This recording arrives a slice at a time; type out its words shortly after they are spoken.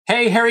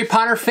Hey Harry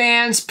Potter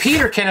fans,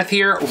 Peter Kenneth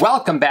here.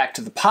 Welcome back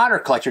to the Potter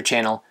Collector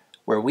channel,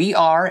 where we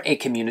are a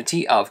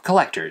community of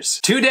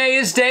collectors. Today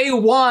is day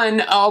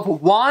 1 of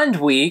Wand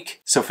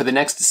Week. So for the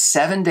next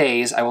 7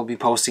 days, I will be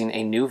posting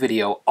a new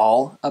video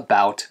all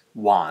about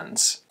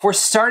wands. We're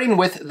starting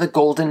with the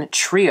Golden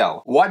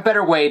Trio. What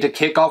better way to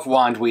kick off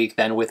Wand Week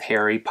than with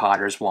Harry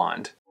Potter's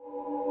wand?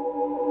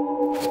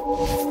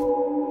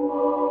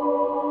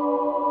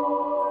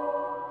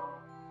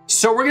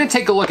 So we're going to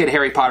take a look at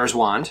Harry Potter's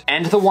wand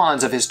and the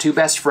wands of his two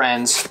best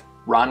friends,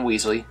 Ron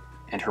Weasley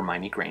and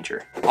Hermione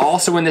Granger.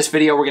 Also in this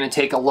video, we're going to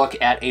take a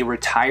look at a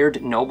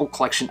retired Noble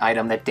Collection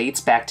item that dates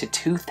back to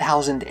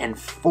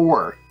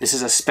 2004. This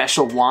is a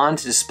special wand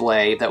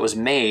display that was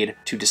made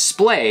to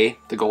display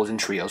the Golden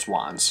Trio's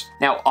wands.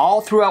 Now, all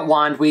throughout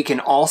Wand Week in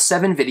all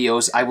 7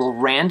 videos, I will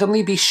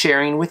randomly be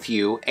sharing with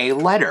you a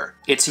letter.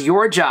 It's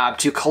your job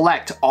to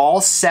collect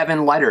all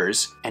 7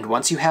 letters, and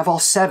once you have all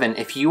 7,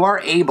 if you are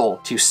able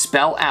to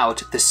spell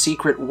out the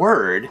secret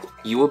word,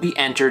 you will be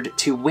entered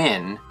to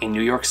win a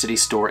New York City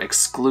store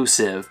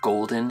exclusive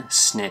Golden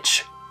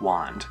Snitch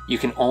wand. You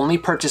can only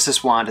purchase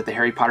this wand at the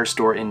Harry Potter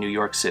store in New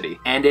York City,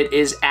 and it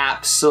is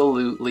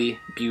absolutely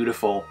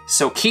beautiful.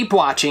 So keep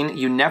watching.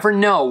 You never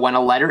know when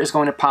a letter is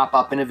going to pop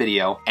up in a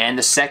video, and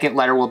the second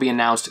letter will be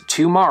announced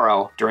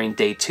tomorrow during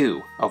day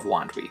 2 of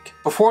Wand Week.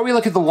 Before we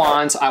look at the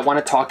wands, I want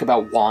to talk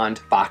about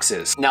wand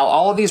boxes. Now,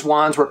 all of these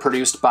wands were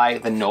produced by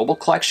the Noble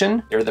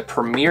Collection. They're the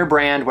premier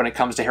brand when it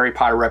comes to Harry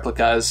Potter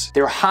replicas.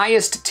 Their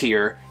highest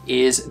tier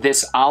is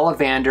this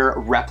Ollivander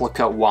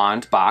replica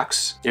wand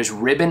box. There's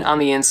ribbon on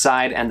the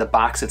inside and the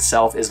box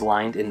itself is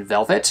lined in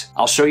velvet.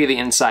 I'll show you the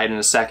inside in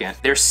a second.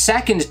 Their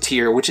second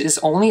tier, which is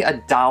only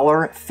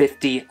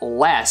 $1.50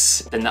 less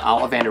than the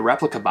Ollivander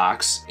replica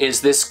box,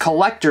 is this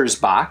collector's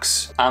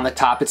box. On the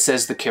top it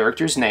says the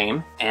character's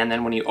name, and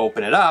then when you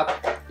open it up,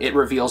 it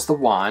reveals the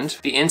wand.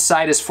 The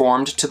inside is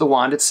formed to the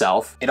wand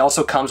itself. It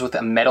also comes with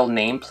a metal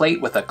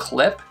nameplate with a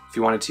clip. If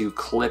you wanted to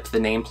clip the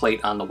nameplate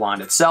on the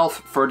wand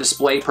itself for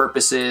display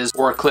purposes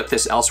or clip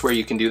this elsewhere,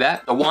 you can do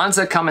that. The wands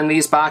that come in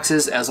these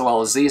boxes as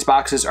well as these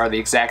boxes are the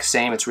exact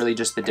same. It's really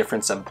just the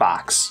difference of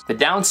box. The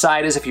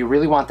downside is if you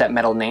really want that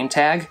metal name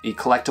tag, the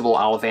collectible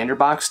Ollivander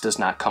box does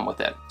not come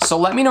with it. So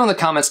let me know in the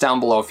comments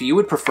down below if you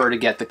would prefer to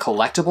get the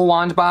collectible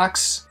wand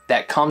box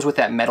that comes with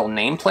that metal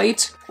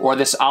nameplate, or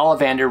this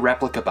Ollivander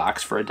replica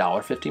box for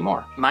 $1.50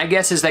 more. My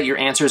guess is that your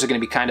answers are going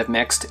to be kind of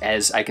mixed,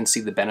 as I can see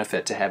the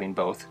benefit to having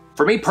both.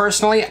 For me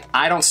personally,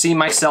 I don't see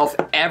myself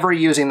ever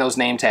using those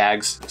name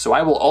tags, so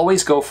I will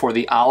always go for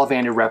the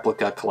Ollivander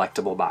replica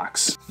collectible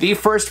box. The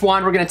first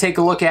wand we're going to take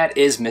a look at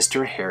is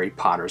Mr. Harry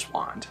Potter's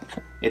wand.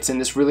 It's in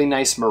this really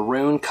nice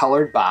maroon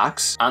colored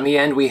box. On the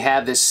end we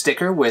have this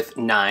sticker with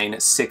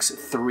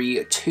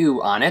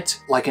 9632 on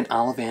it, like an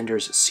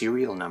Ollivander's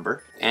serial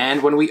number.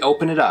 And when we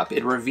open it up,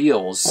 it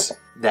reveals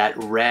that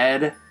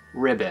red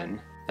ribbon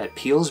that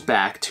peels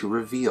back to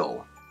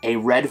reveal a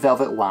red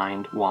velvet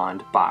lined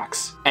wand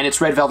box. And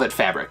it's red velvet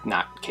fabric,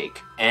 not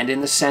cake. And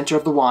in the center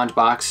of the wand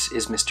box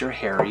is Mr.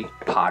 Harry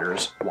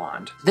Potter's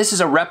wand. This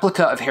is a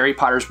replica of Harry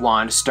Potter's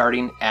wand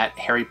starting at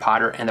Harry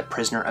Potter and the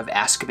Prisoner of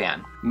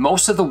Azkaban.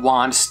 Most of the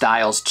wand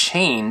styles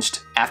changed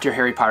after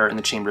Harry Potter and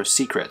the Chamber of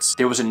Secrets.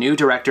 There was a new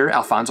director,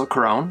 Alfonso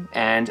Cuarón,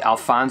 and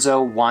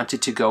Alfonso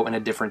wanted to go in a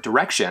different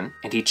direction,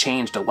 and he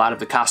changed a lot of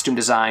the costume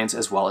designs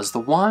as well as the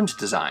wand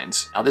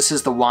designs. Now this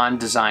is the wand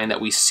design that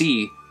we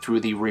see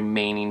through the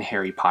remaining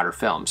Harry Potter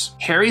films.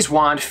 Harry's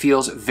wand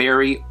feels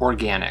very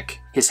organic.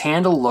 His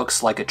handle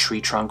looks like a tree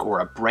trunk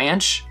or a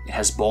branch. It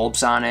has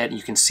bulbs on it.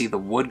 You can see the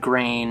wood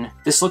grain.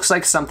 This looks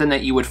like something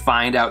that you would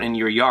find out in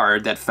your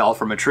yard that fell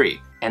from a tree.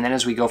 And then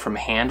as we go from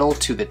handle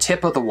to the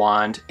tip of the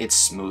wand, it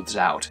smooths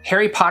out.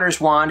 Harry Potter's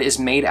wand is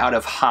made out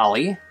of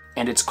holly,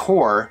 and its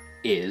core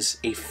is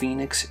a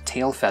phoenix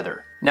tail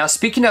feather. Now,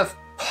 speaking of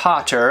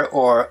Potter,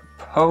 or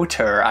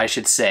Potter, I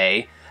should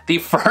say, the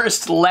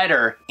first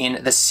letter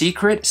in the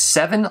secret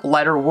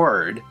 7-letter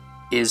word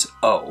is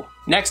O.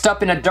 Next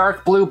up in a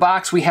dark blue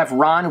box, we have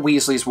Ron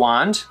Weasley's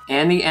wand,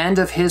 and the end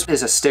of his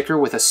is a sticker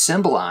with a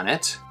symbol on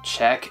it.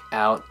 Check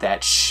out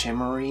that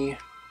shimmery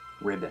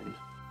ribbon.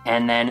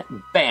 And then,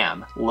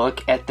 bam,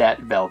 look at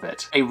that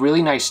velvet. A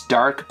really nice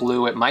dark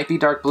blue. It might be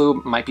dark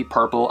blue, might be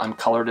purple. I'm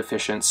color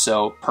deficient,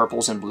 so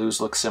purples and blues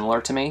look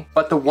similar to me.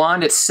 But the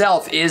wand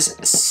itself is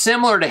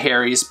similar to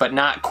Harry's, but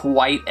not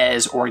quite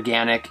as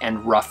organic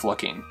and rough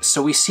looking.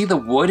 So we see the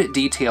wood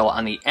detail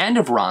on the end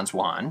of Ron's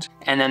wand,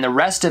 and then the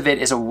rest of it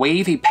is a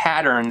wavy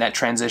pattern that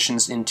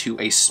transitions into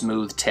a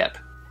smooth tip.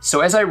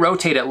 So as I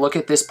rotate it, look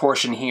at this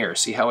portion here.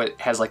 See how it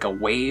has like a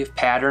wave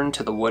pattern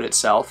to the wood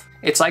itself?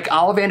 It's like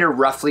Ollivander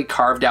roughly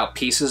carved out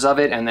pieces of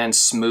it and then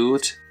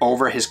smoothed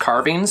over his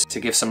carvings to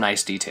give some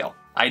nice detail.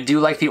 I do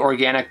like the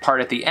organic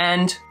part at the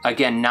end.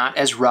 Again, not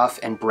as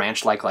rough and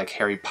branch-like like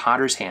Harry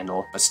Potter's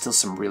handle, but still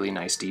some really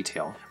nice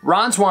detail.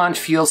 Ron's wand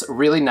feels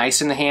really nice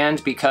in the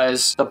hand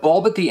because the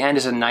bulb at the end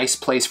is a nice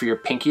place for your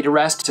pinky to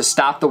rest to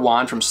stop the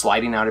wand from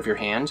sliding out of your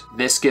hand.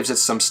 This gives it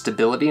some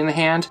stability in the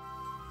hand.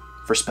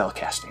 for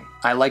spellcasting.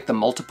 I like the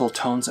multiple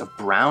tones of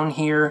brown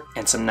here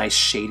and some nice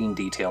shading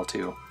detail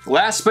too.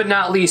 Last but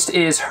not least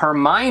is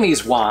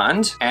Hermione's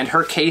wand, and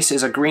her case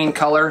is a green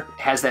color,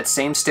 has that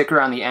same sticker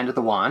on the end of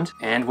the wand,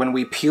 and when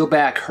we peel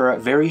back her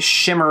very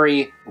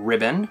shimmery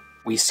ribbon,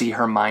 we see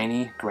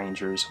Hermione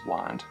Granger's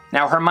wand.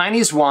 Now,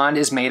 Hermione's wand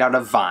is made out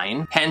of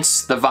vine,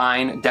 hence the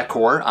vine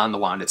decor on the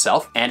wand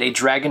itself, and a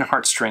dragon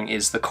heartstring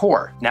is the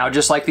core. Now,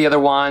 just like the other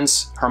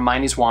wands,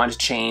 Hermione's wand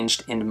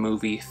changed in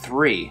movie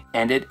 3,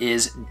 and it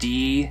is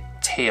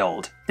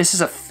detailed. This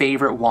is a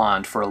favorite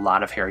wand for a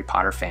lot of Harry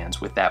Potter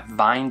fans, with that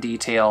vine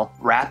detail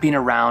wrapping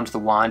around the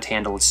wand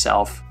handle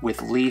itself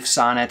with leaves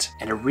on it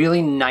and a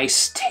really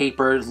nice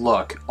tapered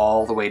look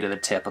all the way to the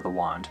tip of the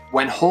wand.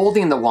 When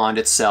holding the wand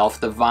itself,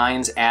 the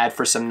vines add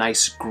for some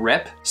nice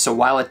grip, so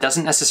while it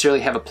doesn't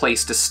necessarily have a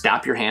place to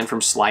stop your hand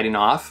from sliding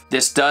off,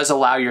 this does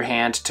allow your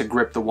hand to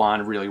grip the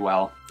wand really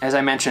well. As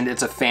I mentioned,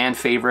 it's a fan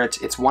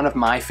favorite. It's one of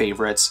my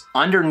favorites.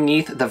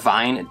 Underneath the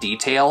vine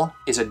detail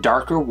is a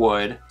darker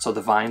wood, so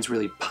the vines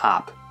really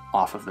pop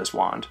off of this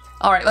wand.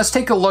 All right, let's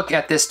take a look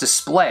at this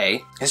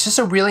display. It's just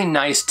a really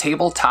nice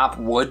tabletop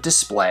wood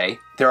display.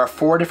 There are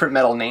 4 different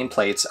metal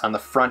nameplates. On the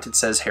front it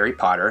says Harry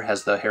Potter,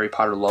 has the Harry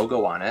Potter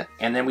logo on it.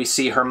 And then we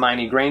see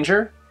Hermione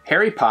Granger,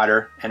 Harry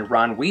Potter, and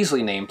Ron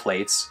Weasley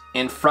nameplates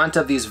in front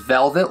of these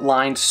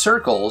velvet-lined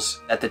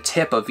circles at the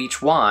tip of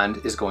each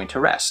wand is going to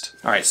rest.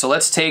 All right, so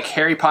let's take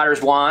Harry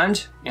Potter's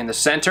wand in the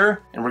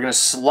center, and we're gonna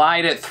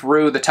slide it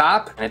through the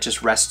top, and it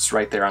just rests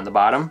right there on the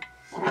bottom.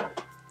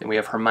 Then we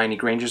have Hermione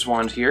Granger's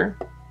wand here,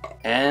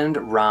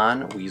 and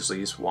Ron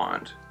Weasley's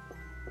wand.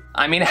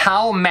 I mean,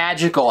 how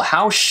magical,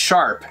 how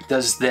sharp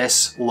does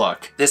this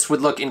look? This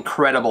would look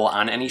incredible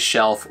on any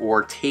shelf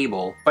or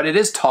table, but it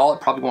is tall,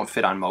 it probably won't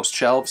fit on most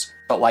shelves,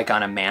 but like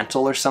on a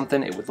mantle or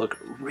something, it would look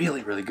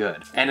really, really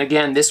good. And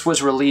again, this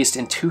was released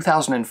in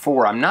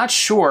 2004. I'm not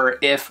sure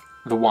if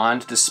the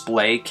wand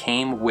display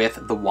came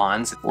with the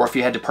wands or if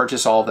you had to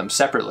purchase all of them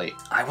separately.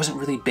 I wasn't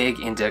really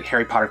big into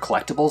Harry Potter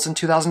collectibles in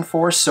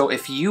 2004, so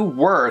if you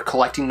were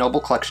collecting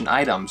Noble Collection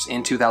items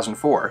in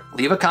 2004,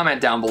 leave a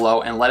comment down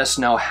below and let us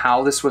know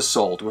how this was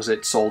sold. Was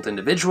it sold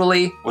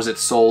individually? Was it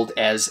sold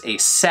as a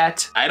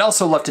set? I'd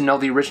also love to know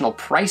the original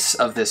price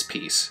of this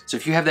piece. So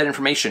if you have that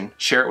information,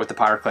 share it with the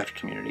Potter Collector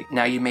community.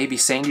 Now you may be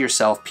saying to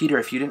yourself, Peter,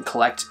 if you didn't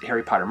collect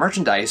Harry Potter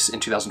merchandise in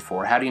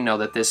 2004, how do you know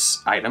that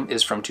this item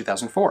is from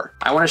 2004?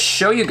 I want to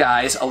show you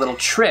guys a little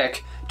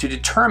trick to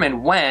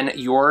determine when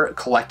your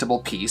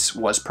collectible piece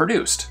was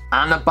produced.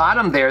 On the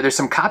bottom there's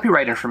some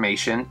copyright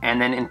information, and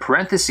then in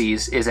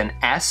parentheses is an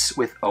S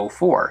with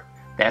 04.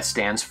 That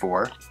stands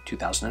for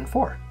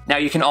 2004. Now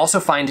you can also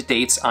find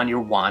dates on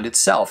your wand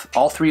itself.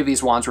 All 3 of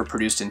these wands were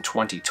produced in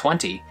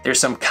 2020. There's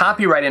some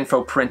copyright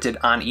info printed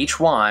on each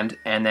wand,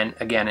 and then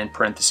again in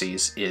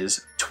parentheses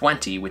is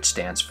 20, which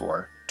stands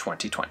for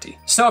 2020.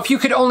 So if you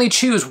could only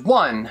choose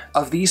one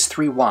of these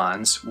 3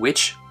 wands,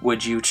 which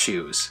would you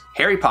choose?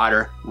 Harry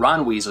Potter,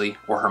 Ron Weasley,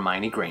 or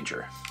Hermione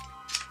Granger?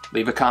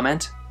 Leave a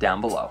comment down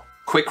below.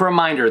 Quick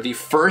reminder, the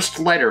first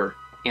letter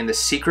in the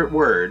secret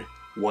word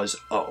was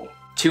O.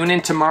 Tune in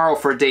tomorrow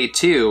for day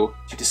 2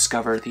 to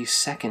discover the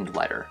second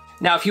letter.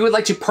 Now, if you would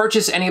like to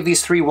purchase any of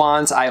these 3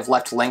 wands, I have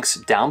left links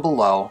down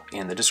below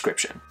in the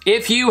description.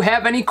 If you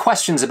have any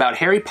questions about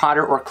Harry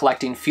Potter or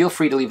collecting, feel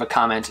free to leave a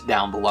comment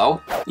down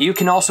below. You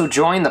can also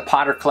join the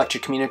Potter Collector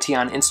community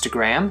on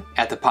Instagram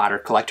at The Potter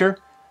Collector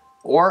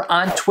or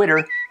on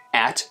Twitter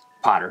at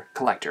Potter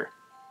Collector.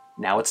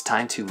 Now it's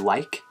time to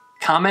like,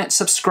 comment,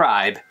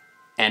 subscribe,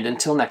 and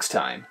until next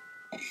time,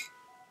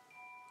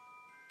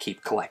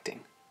 keep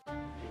collecting.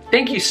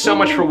 Thank you so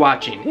much for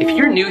watching. If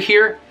you're new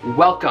here,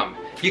 welcome.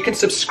 You can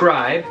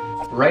subscribe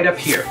right up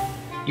here.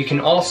 You can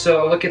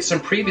also look at some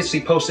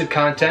previously posted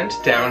content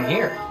down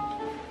here.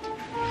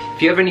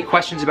 If you have any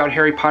questions about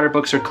Harry Potter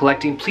books or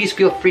collecting, please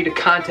feel free to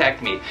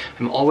contact me.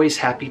 I'm always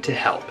happy to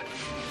help.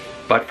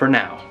 But for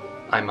now,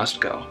 I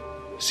must go.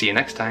 See you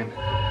next time.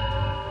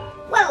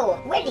 Whoa,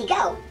 where'd he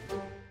go?